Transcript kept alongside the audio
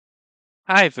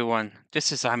Hi everyone,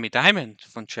 this is Ami Diamond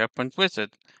from SharePoint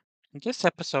Wizard. In this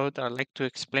episode, I'd like to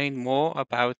explain more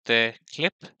about the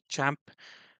Clipchamp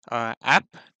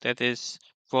app that is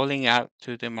rolling out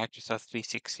to the Microsoft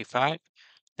 365.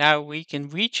 Now we can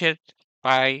reach it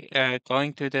by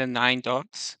going to the nine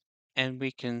dots and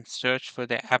we can search for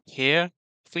the app here.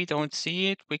 If we don't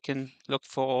see it, we can look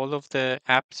for all of the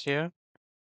apps here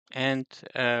and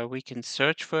we can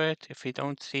search for it. If we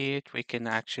don't see it, we can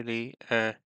actually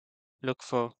look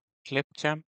for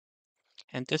Clipchamp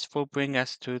and this will bring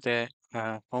us to the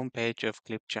homepage of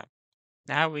Clipchamp.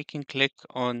 Now we can click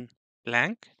on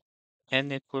blank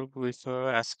and it will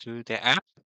refer us to the app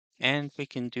and we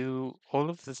can do all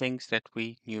of the things that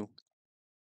we knew.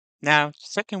 Now, the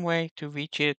second way to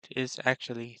reach it is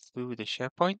actually through the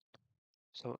SharePoint.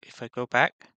 So if I go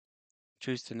back,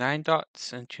 choose the nine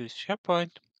dots and choose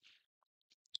SharePoint,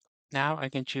 now I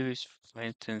can choose, for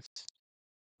instance,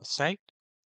 a site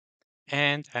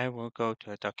and I will go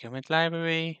to a document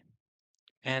library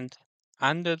and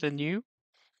under the new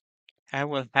I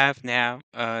will have now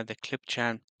the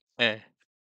Clipchamp uh,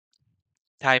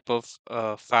 type of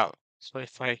file. So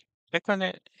if I click on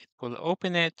it, it will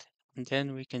open it, and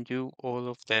then we can do all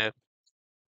of the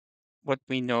what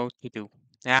we know to do.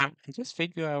 Now, in this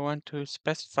video, I want to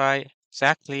specify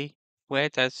exactly where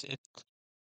does it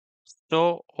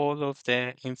store all of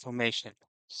the information.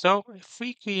 So if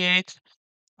we create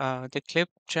the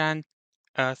Clipchamp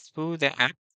through the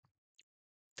app,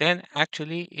 then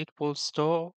actually it will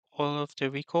store all of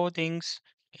the recordings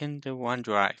in the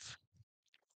OneDrive.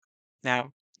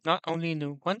 Now, not only in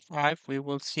the OneDrive, we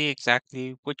will see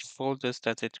exactly which folders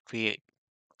does it create.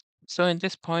 So in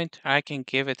this point, I can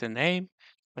give it a name.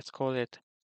 Let's call it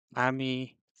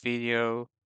AMI Video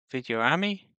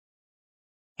AMI.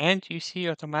 And you see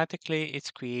automatically it's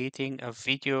creating a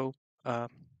video uh,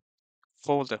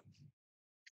 folder.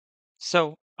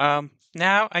 So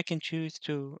now I can choose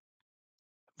to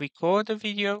record a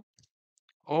video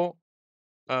or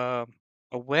um,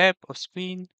 a web or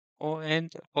screen, or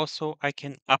and also I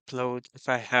can upload if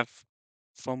I have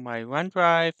from my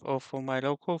OneDrive or from my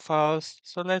local files.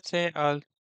 So let's say I'll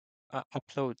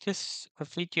upload this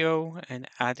video and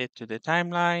add it to the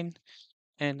timeline,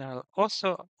 and I'll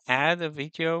also add a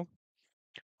video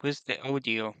with the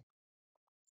audio.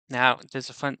 Now there's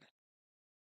a fun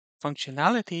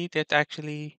functionality that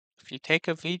actually, if you take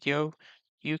a video,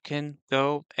 you can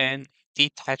go and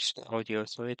detach the audio.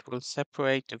 So it will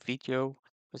separate the video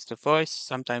with the voice.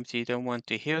 Sometimes you don't want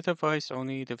to hear the voice,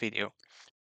 only the video.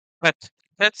 But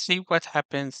let's see what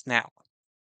happens now.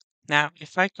 Now,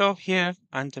 if I go here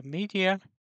under media,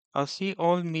 I'll see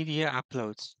all media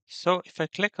uploads. So if I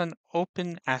click on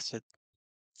open asset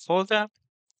folder,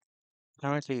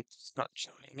 currently it's not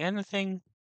showing anything,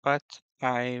 but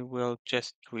I will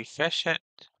just refresh it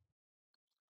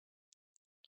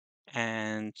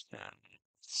and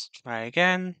let's try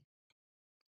again.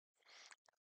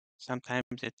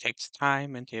 Sometimes it takes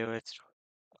time until it's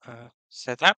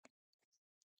set up.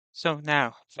 So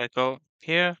now if I go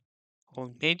here,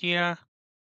 all media,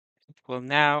 it will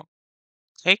now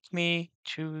take me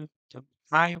to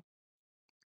my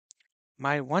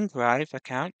OneDrive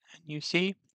account. And you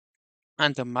see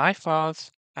under my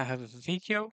files, I have a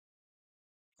video.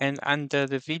 And under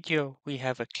the video, we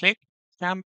have a clip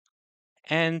stamp.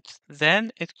 And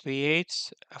then it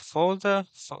creates a folder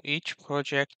for each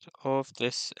project of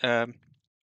this Clipchamp.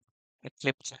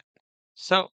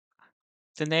 So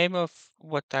the name of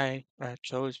what I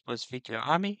chose was Video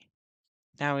Army.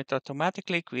 Now it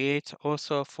automatically creates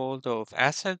also a folder of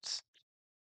assets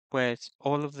where it's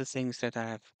all of the things that I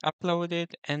have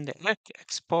uploaded and the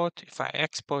export if I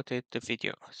exported the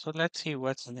video. So let's see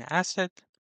what's in the asset.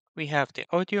 We have the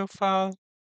audio file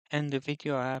and the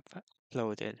video I have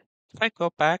uploaded. If I go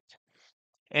back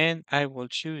and I will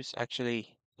choose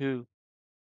actually to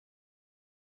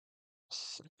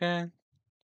second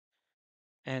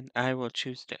and I will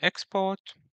choose the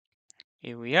export.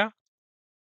 Here we are.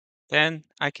 Then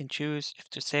I can choose if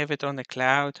to save it on the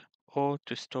cloud or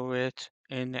to store it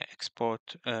in the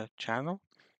export channel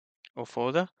or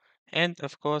folder. And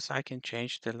of course, I can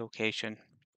change the location.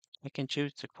 I can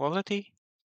choose the quality.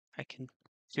 I can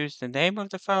choose the name of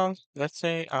the file. Let's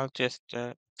say I'll just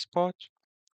export.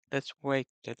 Let's wait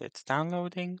that it's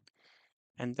downloading.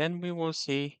 And then we will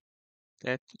see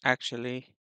that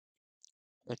actually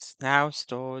it's now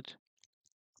stored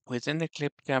within the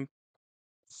Clipchamp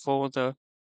folder.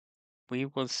 We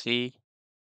will see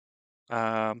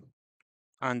um,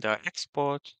 under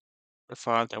export the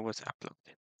file that was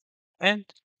uploaded. And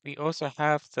we also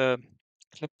have the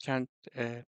Clipchamp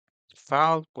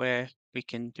file where we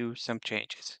can do some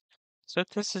changes. So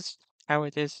this is how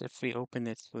it is if we open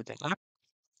it through the app,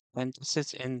 and this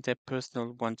is in the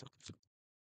personal OneDrive.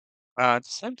 The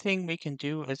same thing we can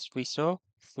do as we saw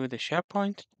through the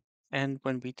SharePoint, and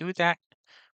when we do that,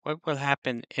 what will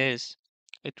happen is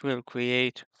it will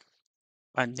create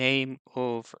a name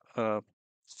of a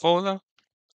folder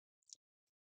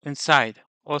inside.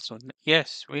 Also,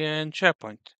 yes, we are in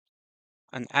SharePoint,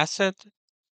 an asset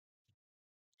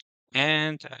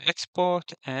and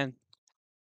export and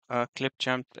a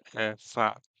Clipchamp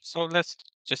file. So let's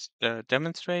just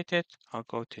demonstrate it. I'll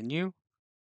go to New,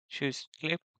 choose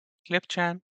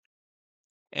Clipchamp,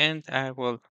 and I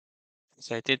will,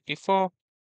 as I did before,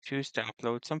 choose to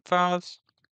upload some files.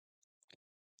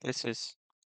 This is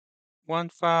one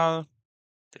file.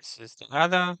 This is the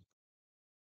other.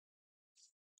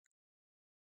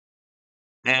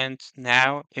 And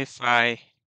now if I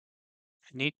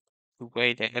need to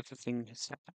wait that everything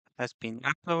has been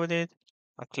uploaded,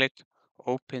 I click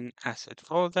Open Asset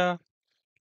Folder.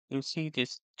 You'll see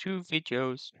these two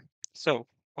videos. So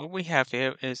what we have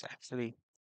here is actually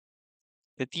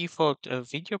the default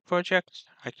video project.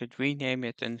 I could rename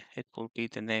it and it will be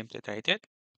the name that I did.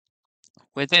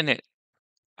 Within it,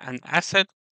 an asset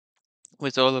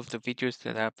with all of the videos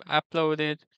that I've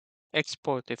uploaded,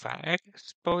 export if I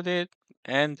export it,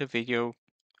 and the video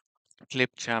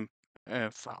Clipchamp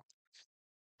file.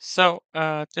 So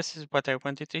this is what I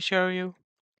wanted to show you.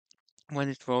 When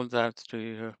it rolls out to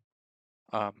your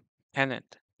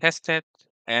tenant, test it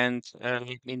and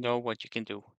let me know what you can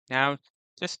do. Now,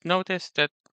 just notice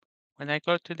that when I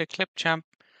go to the Clipchamp,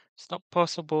 it's not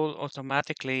possible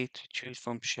automatically to choose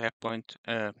from SharePoint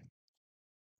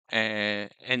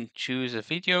and choose a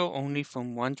video only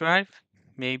from OneDrive.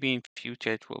 Maybe in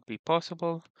future it will be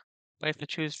possible. But if I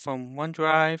choose from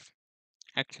OneDrive,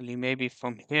 actually maybe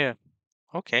from here.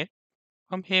 Okay,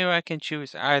 from here I can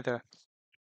choose either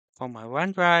from my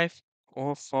OneDrive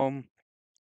or from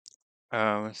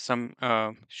some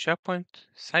SharePoint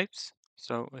sites.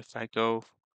 So if I go,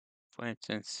 for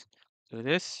instance, to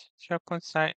this SharePoint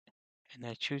site and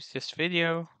I choose this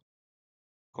video,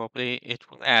 probably it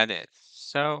will add it.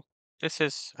 So this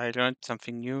is, I learned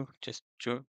something new just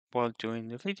while doing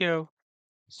the video.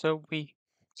 So we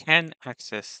can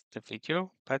access the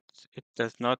video, but it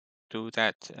does not do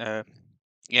that.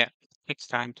 Yeah, it takes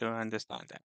time to understand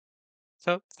that.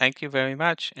 So thank you very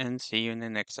much and see you in the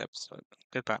next episode.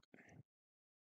 Goodbye.